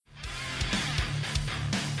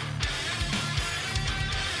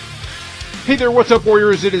Hey there, what's up,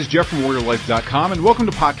 Warriors? It is Jeff from WarriorLife.com, and welcome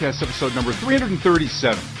to podcast episode number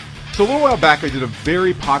 337. So a little while back, I did a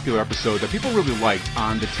very popular episode that people really liked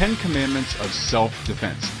on the 10 Commandments of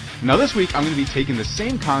Self-Defense. Now this week, I'm going to be taking the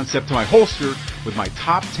same concept to my holster with my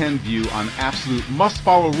top 10 view on absolute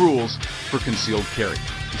must-follow rules for concealed carry.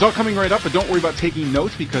 It's all coming right up, but don't worry about taking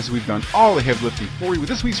notes because we've done all the heavy lifting for you with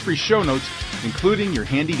this week's free show notes, including your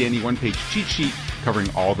handy-dandy one-page cheat sheet covering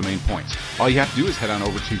all the main points. All you have to do is head on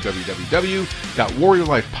over to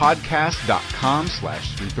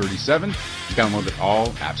www.warriorlifepodcast.com/337 and download it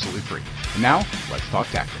all absolutely free. And now, let's talk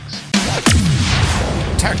tactics.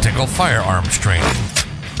 Tactical firearms training,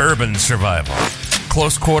 urban survival,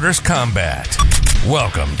 close quarters combat.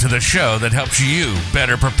 Welcome to the show that helps you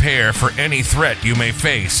better prepare for any threat you may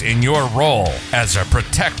face in your role as a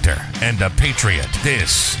protector and a patriot.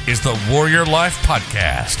 This is the Warrior Life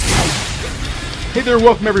Podcast. Hey there,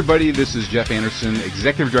 welcome everybody. This is Jeff Anderson,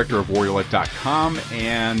 Executive Director of WarriorLife.com.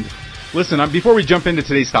 And listen, before we jump into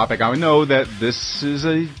today's topic, I know that this is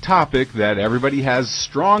a topic that everybody has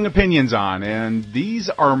strong opinions on, and these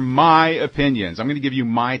are my opinions. I'm going to give you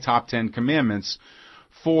my top 10 commandments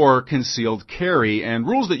for concealed carry and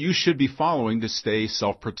rules that you should be following to stay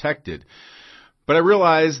self-protected. But I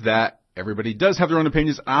realize that everybody does have their own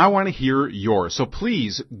opinions. I want to hear yours. So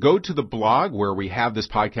please go to the blog where we have this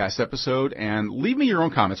podcast episode and leave me your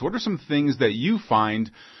own comments. What are some things that you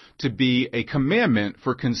find to be a commandment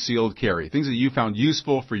for concealed carry? Things that you found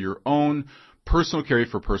useful for your own personal carry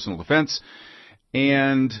for personal defense.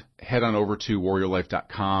 And head on over to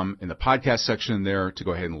warriorlife.com in the podcast section there to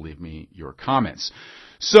go ahead and leave me your comments.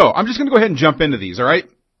 So I'm just going to go ahead and jump into these, all right?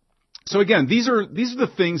 So again, these are the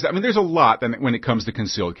things, there's a lot when it comes to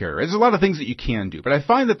concealed carry. There's a lot of things that you can do, but I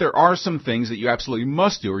find that there are some things that you absolutely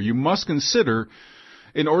must do or you must consider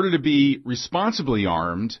in order to be responsibly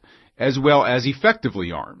armed as well as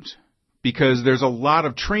effectively armed. Because there's a lot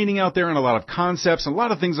of training out there and a lot of concepts and a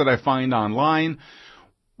lot of things that I find online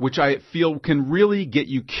which I feel can really get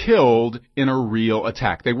you killed in a real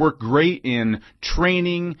attack. They work great in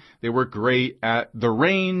training, they work great at the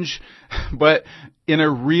range, but in a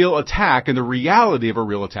real attack, in the reality of a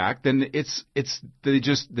real attack, then they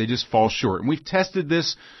just fall short. And we've tested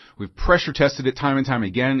this, we've pressure tested it time and time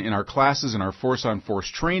again in our classes, in our force-on-force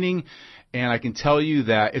training, and I can tell you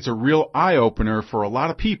that it's a real eye-opener for a lot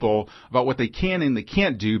of people about what they can and they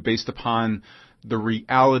can't do based upon the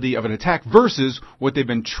reality of an attack versus what they've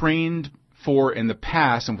been trained for in the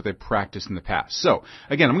past and what they've practiced in the past. So,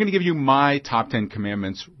 again, I'm going to give you my top 10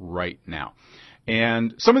 commandments right now.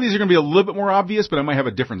 And some of these are going to be a little bit more obvious, but I might have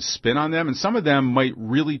a different spin on them, and some of them might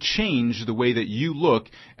really change the way that you look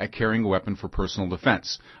at carrying a weapon for personal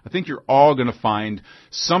defense. I think you're all going to find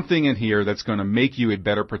something in here that's going to make you a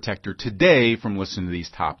better protector today from listening to these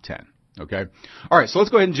top 10. Okay? All right, so let's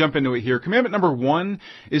go ahead and jump into it here. Commandment number 1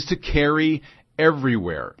 is to carry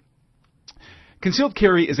everywhere. Concealed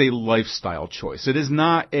carry is a lifestyle choice. It is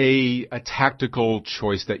not a tactical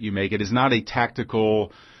choice that you make. It is not a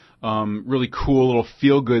tactical, really cool little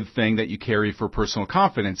feel-good thing that you carry for personal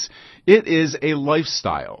confidence. It is a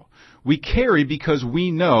lifestyle. We carry because we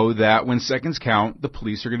know that when seconds count, the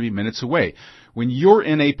police are going to be minutes away. When you're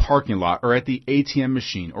in a parking lot or at the ATM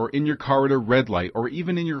machine or in your car at a red light or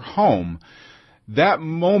even in your home, that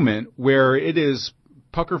moment where it is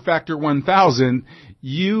pucker factor 1000,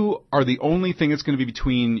 you are the only thing that's going to be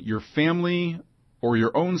between your family or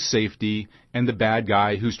your own safety and the bad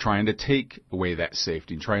guy who's trying to take away that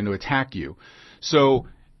safety and trying to attack you. So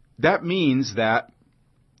that means that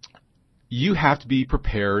you have to be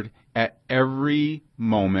prepared at every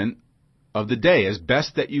moment of the day as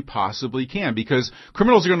best that you possibly can, because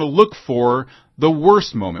criminals are going to look for the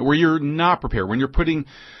worst moment where you're not prepared, when you're putting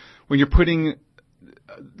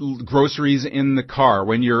groceries in the car,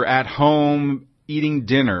 when you're at home eating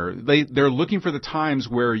dinner. They're looking for the times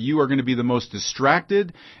where you are going to be the most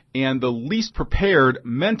distracted and the least prepared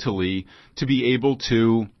mentally to be able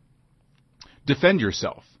to defend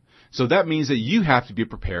yourself. So that means that you have to be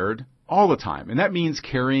prepared all the time, and that means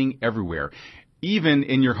carrying everywhere, even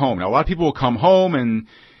in your home. Now, a lot of people will come home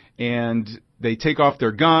and they take off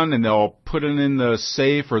their gun and they'll put it in the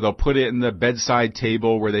safe or they'll put it in the bedside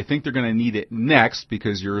table where they think they're going to need it next,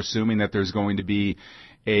 because you're assuming that there's going to be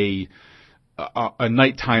a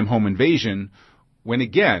nighttime home invasion, when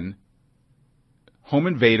again, home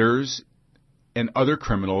invaders and other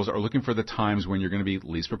criminals are looking for the times when you're going to be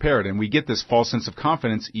least prepared. And we get this false sense of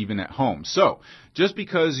confidence even at home. So just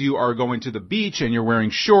because you are going to the beach and you're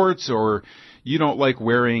wearing shorts, or you don't like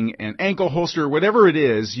wearing an ankle holster, whatever it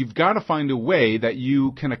is, you've got to find a way that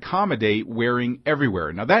you can accommodate wearing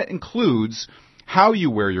everywhere. Now that includes how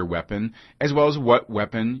you wear your weapon, as well as what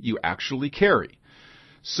weapon you actually carry.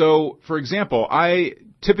 So, for example, I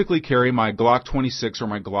typically carry my Glock 26 or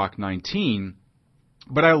my Glock 19,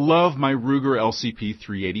 but I love my Ruger LCP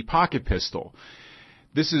 380 pocket pistol.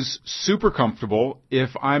 This is super comfortable if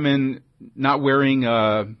I'm not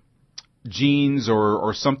wearing jeans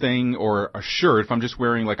or something, or a shirt. If I'm just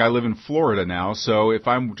wearing, like I live in Florida now, so if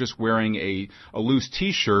I'm just wearing a loose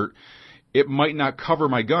t-shirt, it might not cover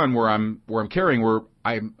my gun where I'm carrying, where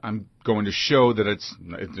I'm going to show that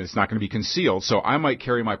it's not going to be concealed. So I might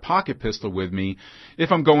carry my pocket pistol with me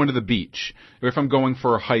if I'm going to the beach, or if I'm going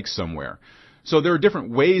for a hike somewhere. So there are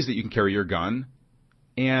different ways that you can carry your gun,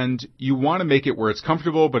 and you want to make it where it's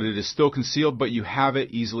comfortable, but it is still concealed, but you have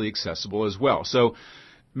it easily accessible as well. So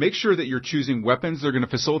make sure that you're choosing weapons that are going to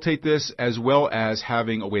facilitate this, as well as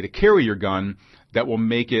having a way to carry your gun that will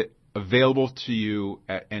make it available to you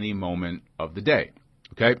at any moment of the day.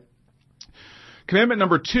 Okay? Commandment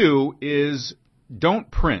number 2 is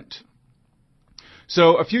don't print.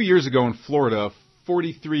 So a few years ago in Florida, a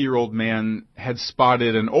 43-year-old man had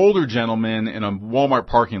spotted an older gentleman in a Walmart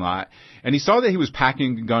parking lot, and he saw that he was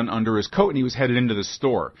packing a gun under his coat, and he was headed into the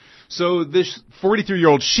store. So this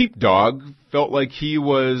 43-year-old sheepdog felt like he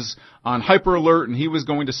was on hyper alert, and he was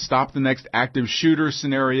going to stop the next active shooter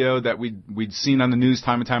scenario that we'd seen on the news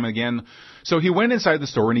time and time again. So he went inside the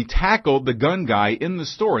store and he tackled the gun guy in the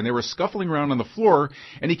store, and they were scuffling around on the floor,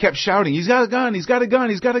 and he kept shouting, "He's got a gun, he's got a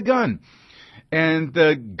gun, he's got a gun." And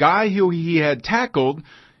the guy who he had tackled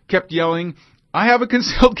kept yelling, "I have a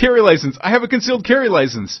concealed carry license, I have a concealed carry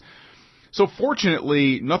license." So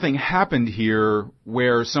fortunately, nothing happened here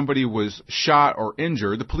where somebody was shot or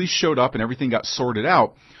injured. The police showed up and everything got sorted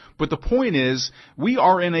out. But the point is, we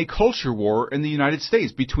are in a culture war in the United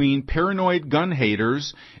States between paranoid gun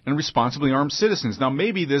haters and responsibly armed citizens. Now,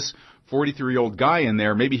 maybe this 43-year-old guy in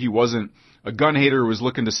there, maybe he wasn't a gun hater who was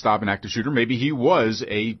looking to stop an active shooter. Maybe he was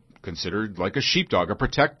considered like a sheepdog, a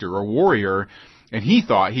protector, a warrior, and he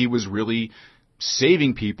thought he was really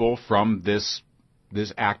saving people from this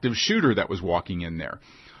active shooter that was walking in there.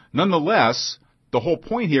 Nonetheless, the whole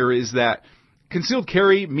point here is that concealed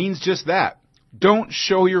carry means just that. Don't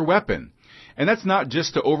show your weapon. And that's not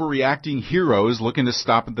just to overreacting heroes looking to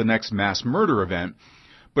stop at the next mass murder event,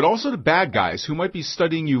 but also to bad guys who might be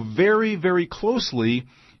studying you very, very closely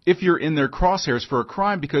if you're in their crosshairs for a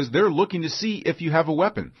crime, because they're looking to see if you have a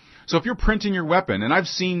weapon. So if you're printing your weapon, and I've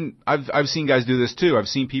seen guys do this too. I've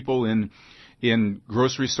seen people in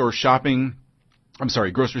grocery store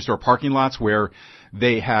parking lots where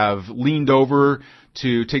they have leaned over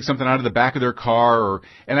to take something out of the back of their car,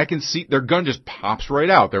 and I can see their gun just pops right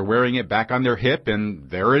out. They're wearing it back on their hip, and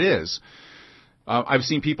there it is. I've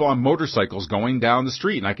seen people on motorcycles going down the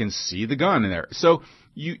street, and I can see the gun in there. So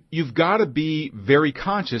you've got to be very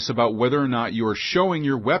conscious about whether or not you are showing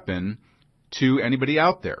your weapon to anybody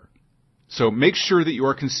out there. So make sure that you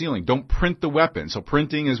are concealing. Don't print the weapon. So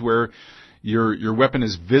printing is where your weapon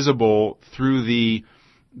is visible through the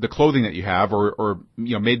clothing that you have, or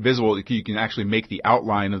made visible. You can actually make the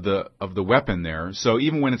outline of the weapon there. So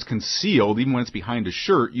even when it's concealed, even when it's behind a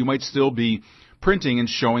shirt, you might still be printing and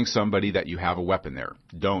showing somebody that you have a weapon there.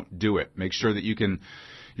 Don't do it. Make sure that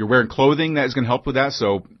you're wearing clothing that is going to help with that.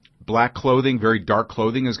 So black clothing, very dark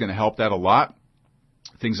clothing is going to help that a lot.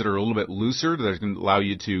 Things that are a little bit looser, that are going to allow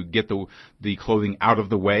you to get the clothing out of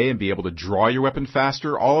the way and be able to draw your weapon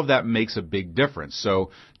faster. All of that makes a big difference. So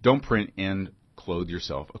don't print and clothe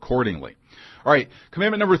yourself accordingly. All right,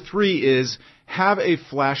 commandment number 3 is have a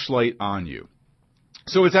flashlight on you.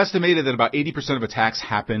 So it's estimated that about 80% of attacks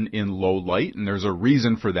happen in low light, and there's a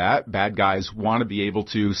reason for that. Bad guys want to be able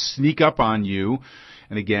to sneak up on you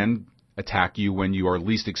and, again, attack you when you are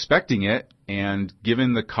least expecting it, and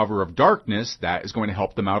given the cover of darkness, that is going to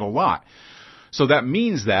help them out a lot. So that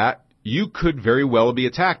means that you could very well be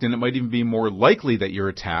attacked, and it might even be more likely that you're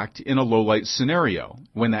attacked in a low-light scenario.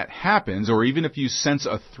 When that happens, or even if you sense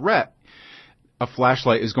a threat, a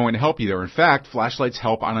flashlight is going to help you there. In fact, flashlights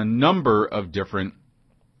help on a number of different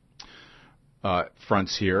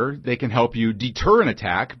fronts here. They can help you deter an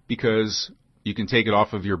attack because you can take it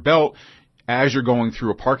off of your belt as you're going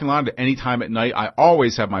through a parking lot. At any time at night, I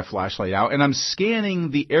always have my flashlight out, and I'm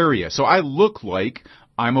scanning the area, so I look like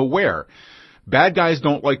I'm aware. Bad guys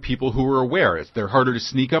don't like people who are aware. They're harder to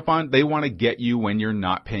sneak up on. They want to get you when you're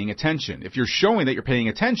not paying attention. If you're showing that you're paying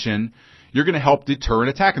attention, you're going to help deter an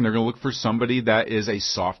attack, and they're going to look for somebody that is a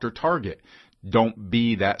softer target. Don't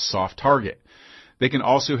be that soft target. They can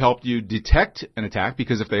also help you detect an attack,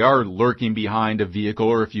 because if they are lurking behind a vehicle,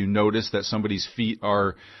 or if you notice that somebody's feet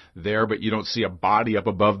are there but you don't see a body up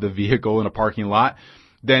above the vehicle in a parking lot,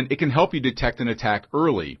 then it can help you detect an attack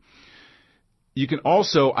early. You can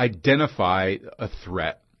also identify a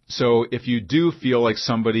threat. So if you do feel like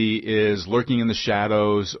somebody is lurking in the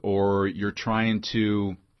shadows, or you're trying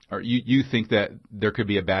to, or you think that there could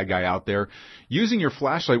be a bad guy out there, using your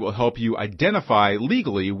flashlight will help you identify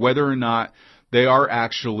legally whether or not they are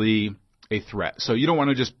actually a threat. So you don't want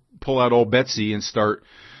to just pull out old Betsy and start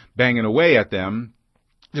banging away at them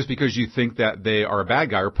just because you think that they are a bad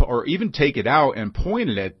guy, or even take it out and point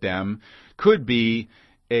it at them could be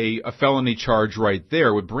a felony charge right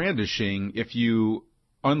there with brandishing if you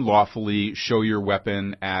unlawfully show your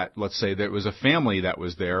weapon at, let's say that it was a family that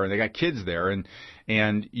was there and they got kids there,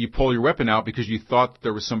 and you pull your weapon out because you thought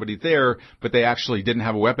there was somebody there, but they actually didn't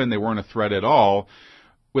have a weapon, they weren't a threat at all.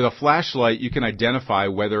 With a flashlight, you can identify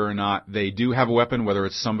whether or not they do have a weapon, whether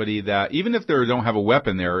it's somebody that, even if they don't have a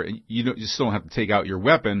weapon there, you still don't have to take out your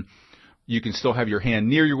weapon. You can still have your hand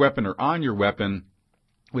near your weapon or on your weapon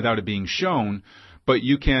without it being shown. But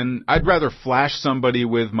I'd rather flash somebody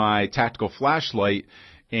with my tactical flashlight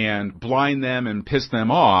and blind them and piss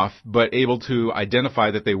them off, but able to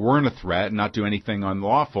identify that they weren't a threat and not do anything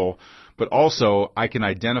unlawful. But also, I can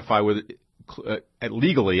identify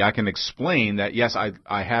legally, I can explain that, yes,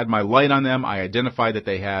 I had my light on them. I identified that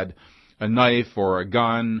they had a knife or a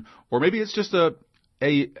gun, or maybe it's just a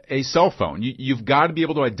cell phone. You've got to be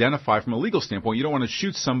able to identify from a legal standpoint. You don't want to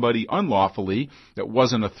shoot somebody unlawfully that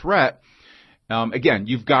wasn't a threat. Again,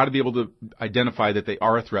 you've got to be able to identify that they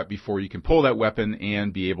are a threat before you can pull that weapon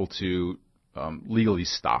and be able to legally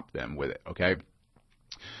stop them with it, okay?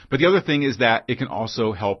 But the other thing is that it can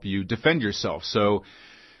also help you defend yourself. So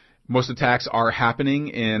most attacks are happening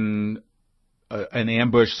in an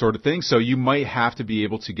ambush sort of thing, so you might have to be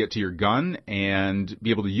able to get to your gun and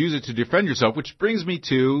be able to use it to defend yourself, which brings me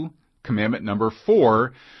to commandment number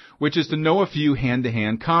 4, which is to know a few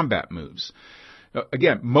hand-to-hand combat moves.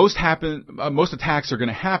 Again, most attacks are going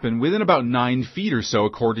to happen within about 9 feet or so,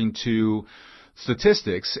 according to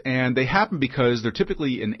statistics, and they happen because they're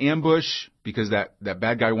typically an ambush, because that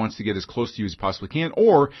bad guy wants to get as close to you as he possibly can,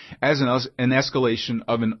 or as an escalation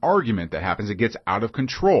of an argument that happens. It gets out of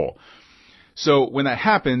control. So when that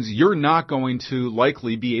happens, you're not going to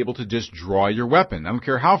likely be able to just draw your weapon. I don't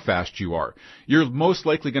care how fast you are. You're most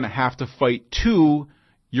likely going to have to fight to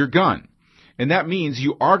your gun. And that means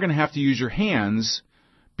you are going to have to use your hands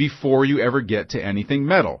before you ever get to anything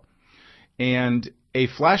metal. And a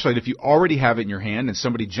flashlight, if you already have it in your hand and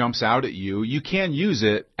somebody jumps out at you, you can use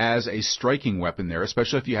it as a striking weapon there,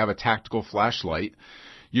 especially if you have a tactical flashlight.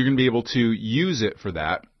 You're going to be able to use it for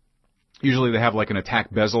that. Usually they have like an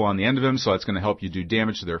attack bezel on the end of them, so that's going to help you do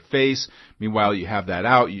damage to their face. Meanwhile, you have that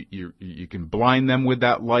out. You can blind them with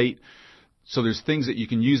that light. So there's things that you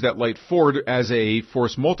can use that light for as a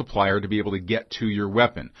force multiplier to be able to get to your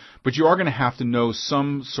weapon. But you are going to have to know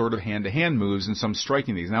some sort of hand-to-hand moves and some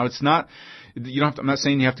striking these. Now, I'm not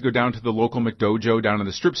saying you have to go down to the local McDojo down in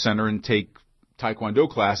the strip center and take Taekwondo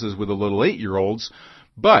classes with the little 8-year-olds,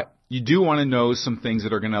 but you do want to know some things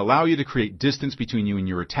that are going to allow you to create distance between you and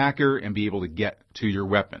your attacker and be able to get to your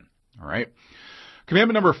weapon. All right?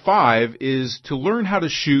 Commandment number 5 is to learn how to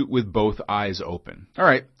shoot with both eyes open. All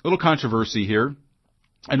right, a little controversy here.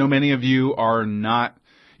 I know many of you are not,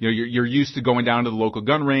 you're used to going down to the local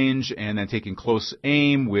gun range and then taking close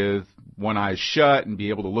aim with one eye shut and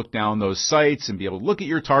be able to look down those sights and be able to look at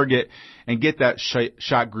your target and get that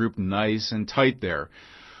shot group nice and tight there.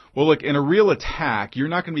 Well, look, in a real attack, you're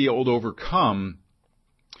not going to be able to overcome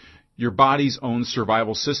your body's own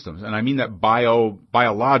survival systems. And I mean that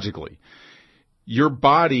biologically. Your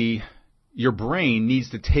body, your brain needs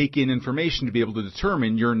to take in information to be able to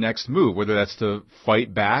determine your next move, whether that's to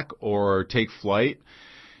fight back or take flight.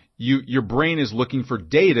 Your brain is looking for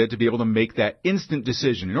data to be able to make that instant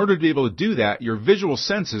decision. In order to be able to do that, your visual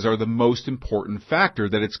senses are the most important factor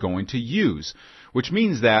that it's going to use, which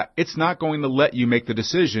means that it's not going to let you make the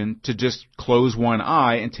decision to just close one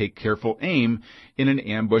eye and take careful aim in an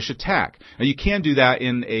ambush attack. Now, you can do that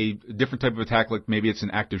in a different type of attack, like maybe it's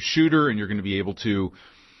an active shooter and you're going to be able to,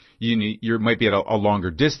 you might be at a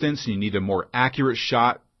longer distance and you need a more accurate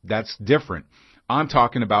shot. That's different. I'm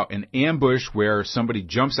talking about an ambush where somebody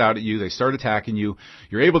jumps out at you, they start attacking you,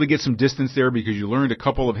 you're able to get some distance there because you learned a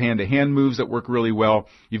couple of hand-to-hand moves that work really well,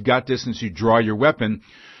 you've got distance, you draw your weapon,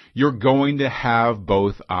 you're going to have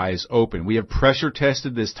both eyes open. We have pressure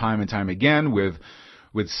tested this time and time again with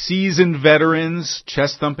seasoned veterans,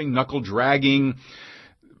 chest-thumping, knuckle-dragging,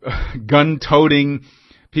 gun-toting,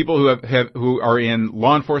 people who are in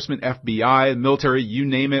law enforcement, FBI, military, you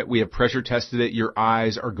name it, we have pressure tested it. Your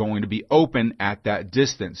eyes are going to be open at that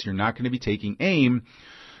distance. You're not going to be taking aim.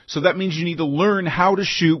 So that means you need to learn how to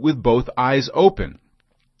shoot with both eyes open.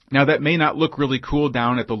 Now, that may not look really cool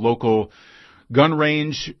down at the local Gun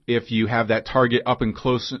range, if you have that target up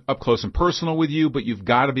close and personal with you, but you've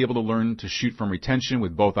got to be able to learn to shoot from retention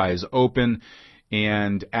with both eyes open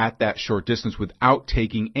and at that short distance without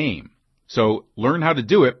taking aim. So learn how to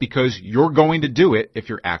do it because you're going to do it if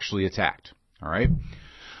you're actually attacked. All right?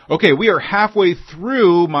 Okay, we are halfway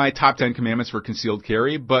through my top 10 commandments for concealed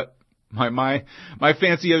carry, but my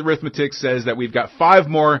fancy arithmetic says that we've got 5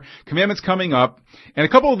 more commandments coming up, and a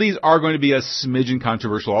couple of these are going to be a smidgen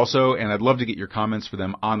controversial also, and I'd love to get your comments for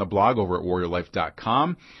them on the blog over at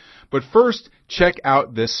warriorlife.com. But first, check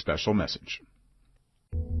out this special message.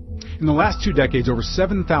 In the last 2 decades, over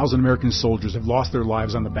 7,000 American soldiers have lost their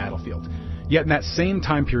lives on the battlefield. Yet in that same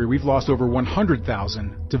time period, we've lost over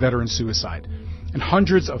 100,000 to veteran suicide. And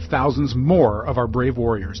hundreds of thousands more of our brave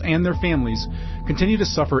warriors and their families continue to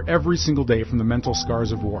suffer every single day from the mental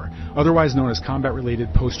scars of war, otherwise known as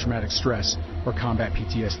combat-related post-traumatic stress or combat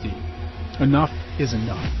PTSD. Enough is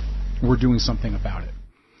enough. We're doing something about it.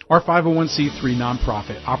 Our 501c3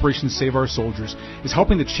 nonprofit, Operation Save Our Soldiers, is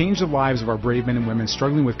helping to change the lives of our brave men and women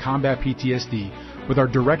struggling with combat PTSD with our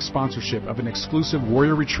direct sponsorship of an exclusive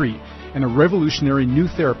warrior retreat and a revolutionary new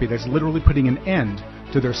therapy that's literally putting an end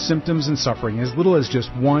to their symptoms and suffering in as little as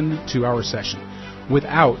just 1 2-hour session,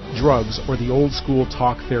 without drugs or the old school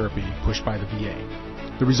talk therapy pushed by the VA.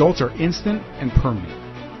 The results are instant and permanent,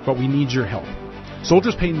 but we need your help.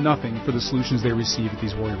 Soldiers pay nothing for the solutions they receive at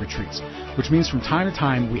these warrior retreats, which means from time to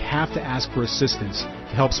time we have to ask for assistance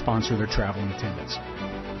to help sponsor their travel and attendance.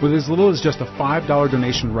 With as little as just a $5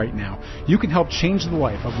 donation right now, you can help change the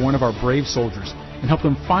life of one of our brave soldiers and help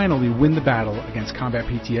them finally win the battle against combat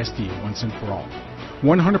PTSD once and for all.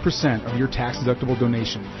 100% of your tax-deductible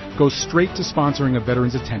donation goes straight to sponsoring a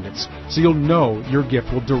veteran's attendance, so you'll know your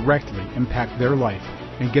gift will directly impact their life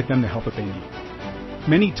and get them the help that they need.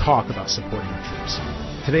 Many talk about supporting our troops.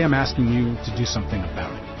 Today I'm asking you to do something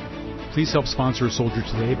about it. Please help sponsor a soldier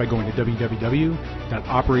today by going to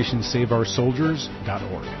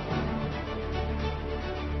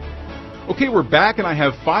www.operationsaveoursoldiers.org. Okay, we're back, and I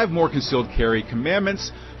have 5 more concealed carry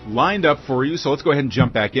commandments lined up for you, so let's go ahead and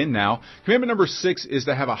jump back in now. Commandment number 6 is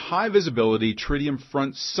to have a high-visibility tritium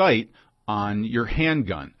front sight on your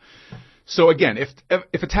handgun. So again,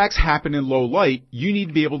 if attacks happen in low light, you need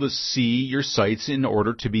to be able to see your sights in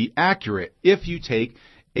order to be accurate if you take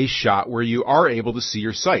a shot where you are able to see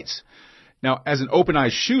your sights. Now, as an open-eye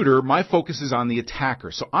shooter, my focus is on the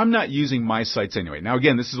attacker, so I'm not using my sights anyway. Now,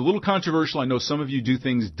 again, this is a little controversial. I know some of you do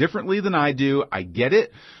things differently than I do. I get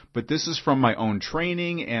it, but this is from my own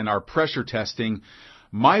training and our pressure testing.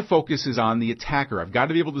 My focus is on the attacker. I've got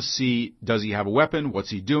to be able to see, does he have a weapon? What's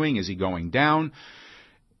he doing? Is he going down?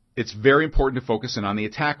 It's very important to focus in on the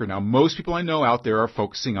attacker. Now, most people I know out there are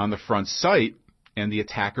focusing on the front sight, and the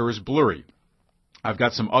attacker is blurry. I've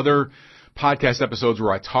got some other podcast episodes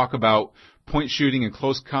where I talk about point shooting and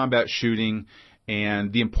close combat shooting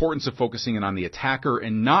and the importance of focusing in on the attacker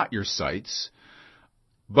and not your sights.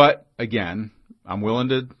 But again, I'm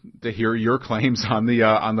willing to hear your claims on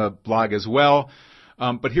the blog as well.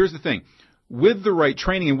 But here's the thing. With the right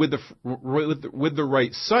training and with the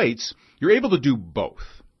right sights, you're able to do both.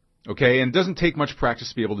 Okay, and it doesn't take much practice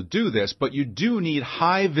to be able to do this, but you do need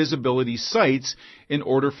high visibility sights in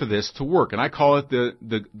order for this to work. And I call it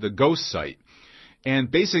the ghost sight.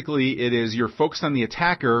 And basically it is you're focused on the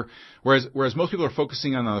attacker, whereas most people are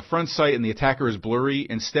focusing on the front sight and the attacker is blurry.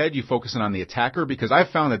 Instead, you focus in on the attacker because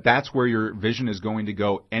I've found that that's where your vision is going to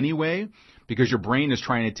go anyway, because your brain is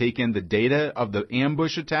trying to take in the data of the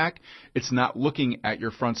ambush attack. It's not looking at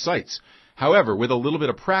your front sights. However, with a little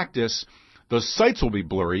bit of practice, those sights will be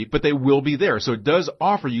blurry, but they will be there. So it does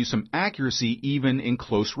offer you some accuracy even in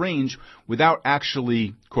close range without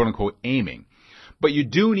actually, quote unquote, aiming. But you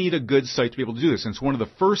do need a good sight to be able to do this. And it's one of the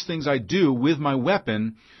first things I do with my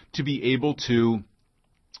weapon to be able to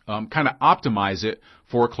kind of optimize it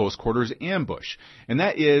for a close quarters ambush. And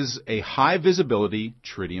that is a high visibility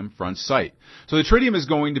tritium front sight. So the tritium is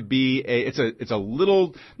going to be it's a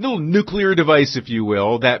little nuclear device, if you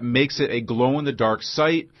will, that makes it a glow in the dark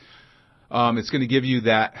sight. It's going to give you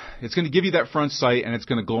that front sight, and it's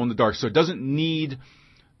going to glow in the dark. So it doesn't need,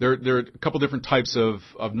 there are a couple different types of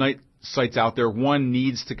night sights out there. One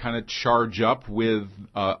needs to kind of charge up with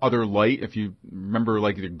other light. If you remember,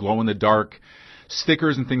 like the glow in the dark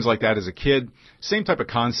stickers and things like that as a kid, same type of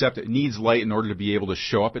concept. It needs light in order to be able to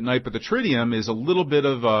show up at night. But the tritium is a little bit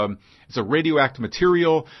of it's a radioactive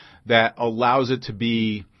material that allows it to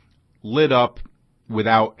be lit up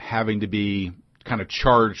without having to be kind of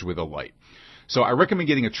charged with a light. So I recommend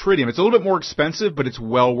getting a tritium. It's a little bit more expensive, but it's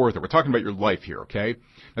well worth it. We're talking about your life here, okay?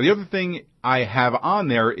 Now, the other thing I have on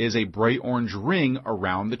there is a bright orange ring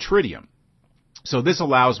around the tritium. So this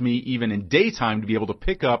allows me, even in daytime, to be able to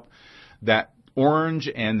pick up that orange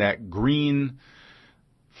and that green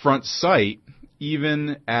front sight,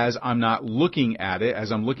 even as I'm not looking at it,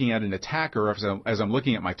 as I'm looking at an attacker, as I'm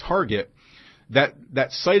looking at my target.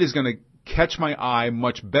 That sight is going to catch my eye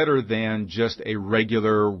much better than just a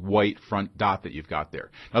regular white front dot that you've got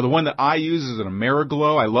there. Now, the one that I use is an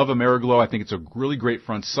Ameriglow. I love Ameriglow. I think it's a really great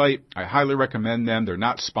front sight. I highly recommend them. They're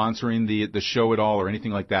not sponsoring the show at all or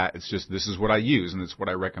anything like that. It's just, this is what I use and it's what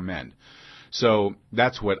I recommend. So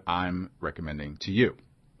that's what I'm recommending to you.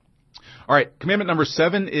 All right, commandment number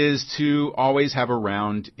 7 is to always have a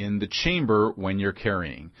round in the chamber when you're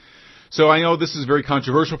carrying. So I know this is very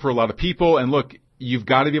controversial for a lot of people, and look, you've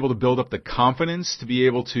got to be able to build up the confidence to be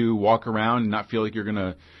able to walk around and not feel like you're going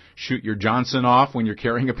to shoot your Johnson off when you're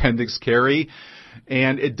carrying appendix carry.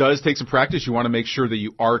 And it does take some practice. You want to make sure that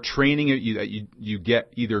you are training it, that you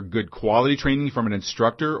get either good quality training from an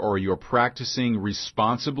instructor, or you're practicing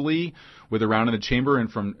responsibly with a round in the chamber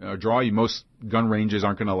and from a draw. Most gun ranges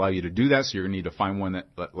aren't going to allow you to do that, so you're going to need to find one that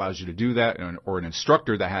allows you to do that, or an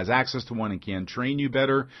instructor that has access to one and can train you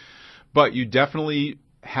better. But you definitely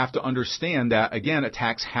have to understand that, again,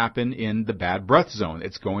 attacks happen in the bad breath zone.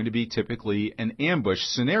 It's going to be typically an ambush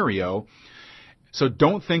scenario. So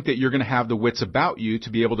don't think that you're going to have the wits about you to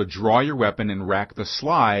be able to draw your weapon and rack the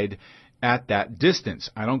slide at that distance.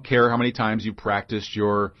 I don't care how many times you practiced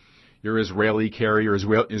your Israeli carry or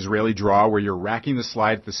Israeli draw where you're racking the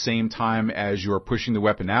slide at the same time as you're pushing the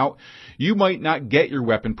weapon out. You might not get your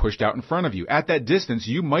weapon pushed out in front of you. At that distance,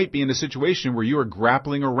 you might be in a situation where you are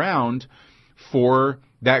grappling around for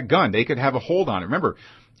that gun. They could have a hold on it. Remember,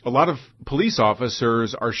 a lot of police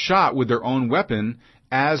officers are shot with their own weapon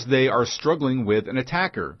as they are struggling with an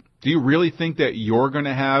attacker. Do you really think that you're going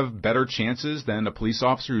to have better chances than a police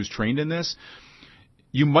officer who's trained in this?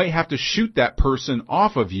 You might have to shoot that person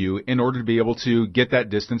off of you in order to be able to get that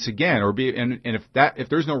distance again, and if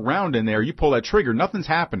there's no round in there, you pull that trigger, nothing's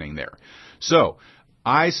happening there. So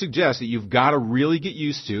I suggest that you've got to really get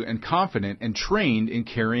used to and confident and trained in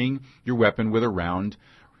carrying your weapon with a round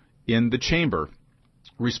in the chamber,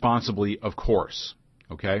 responsibly, of course.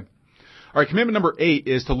 Okay? All right, commandment number 8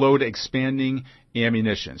 is to load expanding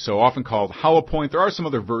ammunition. So often called hollow point. There are some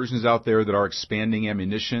other versions out there that are expanding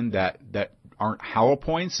ammunition that aren't hollow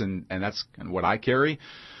points, and that's kind of what I carry.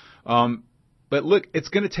 But look, it's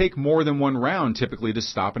going to take more than one round typically to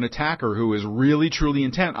stop an attacker who is really truly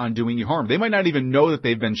intent on doing you harm. They might not even know that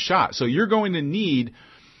they've been shot. So you're going to need,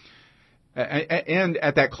 and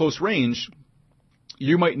at that close range,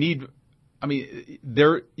 you might need,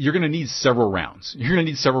 you're going to need several rounds. You're going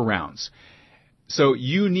to need several rounds. So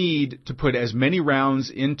you need to put as many rounds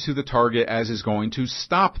into the target as is going to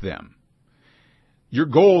stop them. Your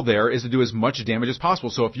goal there is to do as much damage as possible.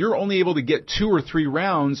 So if you're only able to get 2 or 3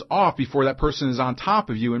 rounds off before that person is on top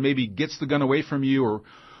of you and maybe gets the gun away from you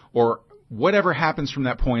or whatever happens from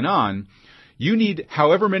that point on, you need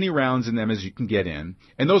however many rounds in them as you can get in,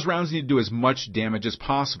 and those rounds need to do as much damage as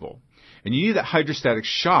possible. And you need that hydrostatic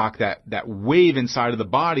shock, that wave inside of the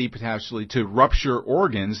body potentially to rupture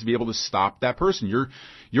organs to be able to stop that person.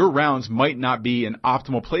 Your rounds might not be in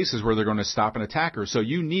optimal places where they're going to stop an attacker, so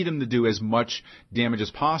you need them to do as much damage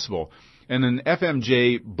as possible. And an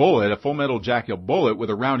FMJ bullet, a full metal jack-hill bullet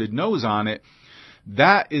with a rounded nose on it,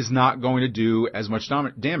 that is not going to do as much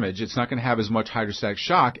damage. It's not going to have as much hydrostatic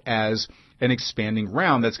shock as an expanding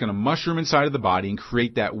round that's going to mushroom inside of the body and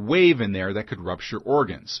create that wave in there that could rupture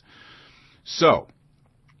organs. So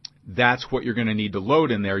that's what you're going to need to load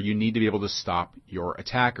in there. You need to be able to stop your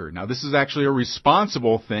attacker. Now, this is actually a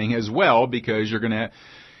responsible thing as well, because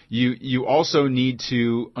you also need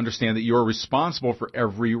to understand that you're responsible for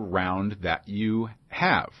every round that you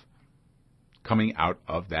have coming out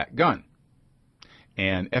of that gun.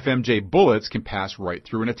 And FMJ bullets can pass right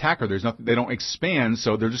through an attacker. There's nothing, they don't expand,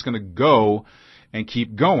 so they're just going to go and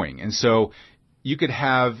keep going. And so you could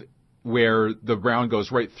have where the round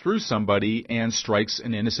goes right through somebody and strikes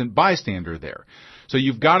an innocent bystander there. So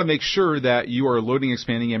you've got to make sure that you are loading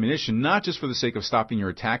expanding ammunition, not just for the sake of stopping your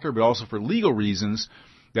attacker, but also for legal reasons,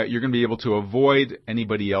 that you're going to be able to avoid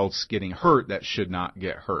anybody else getting hurt that should not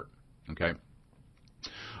get hurt. Okay?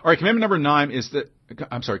 All right, commandment number 9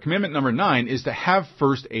 is to have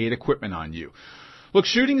first aid equipment on you. Look,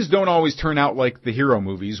 shootings don't always turn out like the hero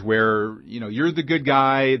movies where, you're the good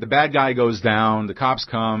guy, the bad guy goes down, the cops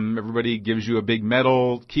come, everybody gives you a big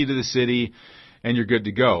medal, key to the city, and you're good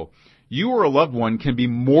to go. You or a loved one can be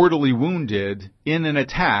mortally wounded in an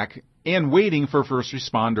attack and waiting for first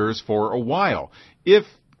responders for a while. If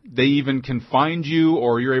they even can find you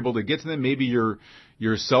or you're able to get to them, maybe your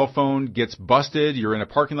cell phone gets busted, you're in a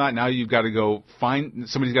parking lot, now you've got to go find,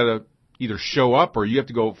 somebody's got to either show up or you have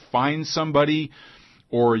to go find somebody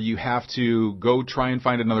or you have to go try and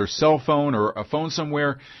find another cell phone or a phone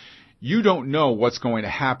somewhere. You don't know what's going to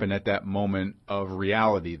happen at that moment of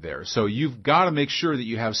reality there. So you've got to make sure that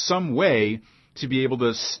you have some way to be able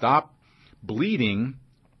to stop bleeding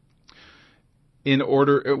in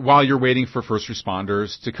order while you're waiting for first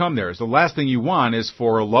responders to come there. So the last thing you want is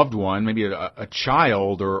for a loved one, maybe a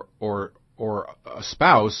child or a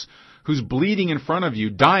spouse who's bleeding in front of you,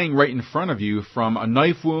 dying right in front of you from a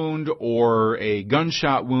knife wound or a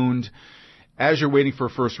gunshot wound as you're waiting for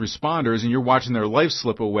first responders and you're watching their life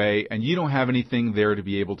slip away and you don't have anything there to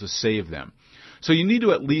be able to save them. So you need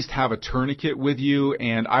to at least have a tourniquet with you,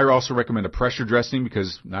 and I also recommend a pressure dressing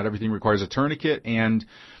because not everything requires a tourniquet, and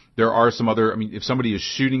there are some other, if somebody is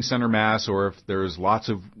shooting center mass or if there's lots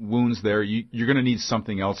of wounds there, you're going to need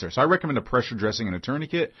something else there. So I recommend a pressure dressing and a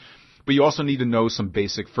tourniquet, but you also need to know some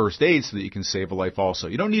basic first aid so that you can save a life also.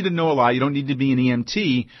 You don't need to know a lot. You don't need to be an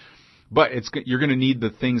EMT. But you're going to need the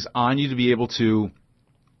things on you to be able to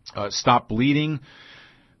stop bleeding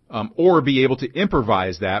or be able to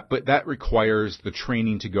improvise that, but that requires the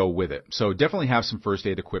training to go with it. So definitely have some first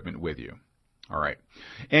aid equipment with you. All right.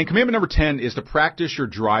 And commandment number 10 is to practice your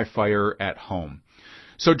dry fire at home.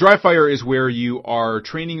 So dry fire is where you are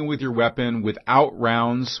training with your weapon without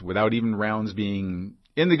rounds, without even rounds being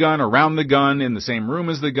in the gun, around the gun, in the same room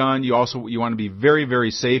as the gun. You want to be very,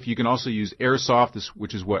 very safe. You can also use airsoft,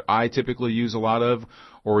 which is what I typically use a lot of,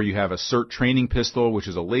 or you have a SIRT training pistol, which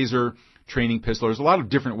is a laser training pistol. There's a lot of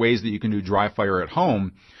different ways that you can do dry fire at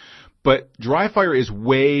home, but dry fire is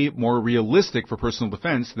way more realistic for personal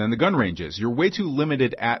defense than the gun range is. You're way too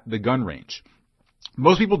limited at the gun range.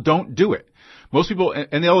 Most people don't do it. Most people,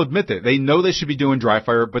 and they'll admit that, they know they should be doing dry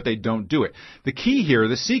fire, but they don't do it. The key here,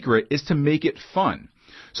 the secret, is to make it fun.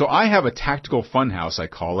 So I have a tactical fun house, I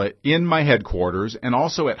call it, in my headquarters and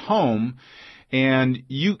also at home. And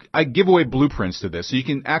I give away blueprints to this. So you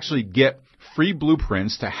can actually get free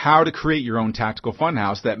blueprints to how to create your own tactical fun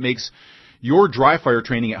house that makes your dry fire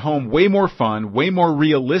training at home way more fun, way more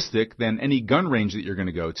realistic than any gun range that you're going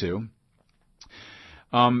to go to.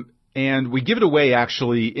 And we give it away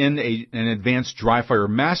actually in an advanced dry fire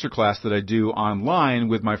masterclass that I do online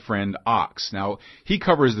with my friend Ox. Now, he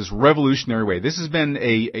covers this revolutionary way. This has been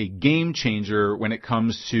a game changer when it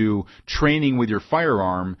comes to training with your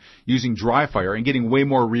firearm using dry fire and getting way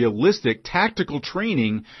more realistic tactical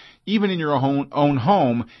training even in your own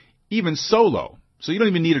home, even solo. So you don't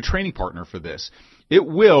even need a training partner for this. It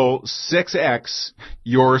will 6x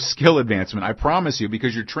your skill advancement, I promise you,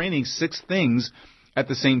 because you're training 6 things at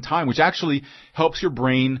the same time, which actually helps your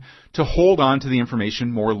brain to hold on to the information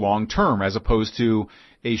more long term as opposed to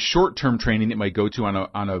a short term training that might go to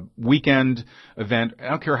on a weekend event. I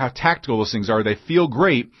don't care how tactical those things are. They feel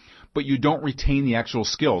great, but you don't retain the actual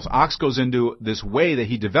skills. Ox goes into this way that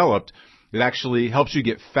he developed that actually helps you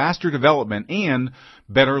get faster development and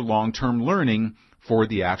better long term learning for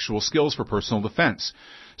the actual skills for personal defense.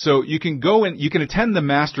 So you can go and you can attend the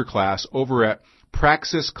masterclass over at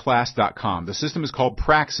praxisclass.com. The system is called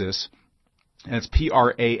Praxis, and it's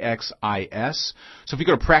Praxis. So if you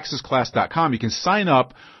go to praxisclass.com, you can sign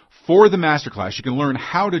up for the masterclass. You can learn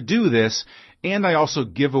how to do this, and I also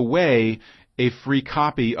give away a free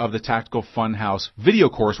copy of the Tactical Funhouse video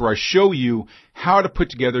course where I show you how to put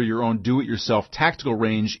together your own do-it-yourself tactical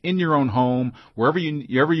range in your own home, wherever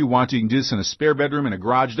you want to. You can do this in a spare bedroom, in a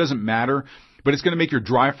garage, it doesn't matter, but it's going to make your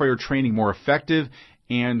dry fire training more effective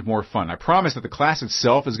and more fun. I promise that the class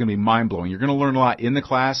itself is going to be mind-blowing. You're going to learn a lot in the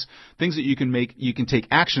class, things that you can take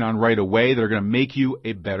action on right away that are going to make you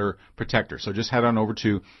a better protector. So just head on over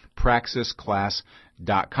to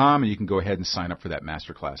praxisclass.com and you can go ahead and sign up for that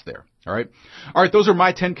masterclass there. All right. Those are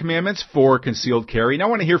my 10 commandments for concealed carry. Now I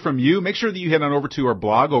want to hear from you. Make sure that you head on over to our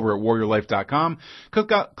blog over at warriorlife.com.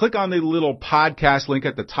 Click on the little podcast link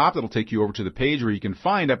at the top. That'll take you over to the page where you can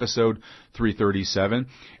find episode 337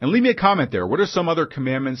 and leave me a comment there. What are some other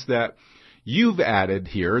commandments that you've added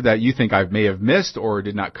here that you think I may have missed or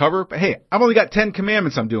did not cover? But hey, I've only got 10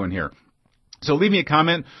 commandments I'm doing here. So leave me a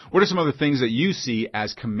comment. What are some other things that you see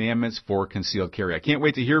as commandments for concealed carry? I can't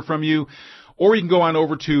wait to hear from you. Or you can go on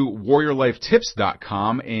over to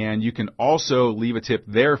warriorlifetips.com and you can also leave a tip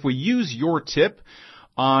there. If we use your tip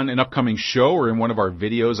on an upcoming show or in one of our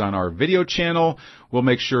videos on our video channel, we'll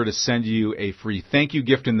make sure to send you a free thank you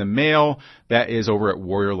gift in the mail. That is over at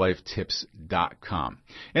warriorlifetips.com.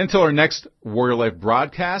 And until our next Warrior Life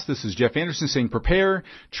broadcast, this is Jeff Anderson saying prepare,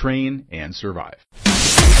 train, and survive.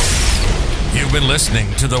 You've been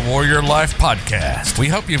listening to the Warrior Life Podcast. We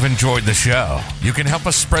hope you've enjoyed the show. You can help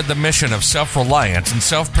us spread the mission of self-reliance and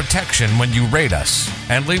self-protection when you rate us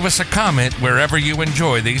and leave us a comment wherever you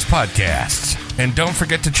enjoy these podcasts. And don't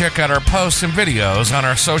forget to check out our posts and videos on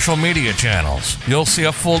our social media channels. You'll see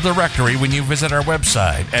a full directory when you visit our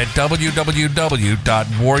website at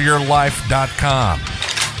www.warriorlife.com.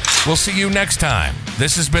 We'll see you next time.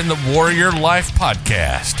 This has been the Warrior Life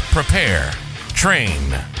Podcast. Prepare,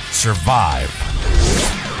 train, survive.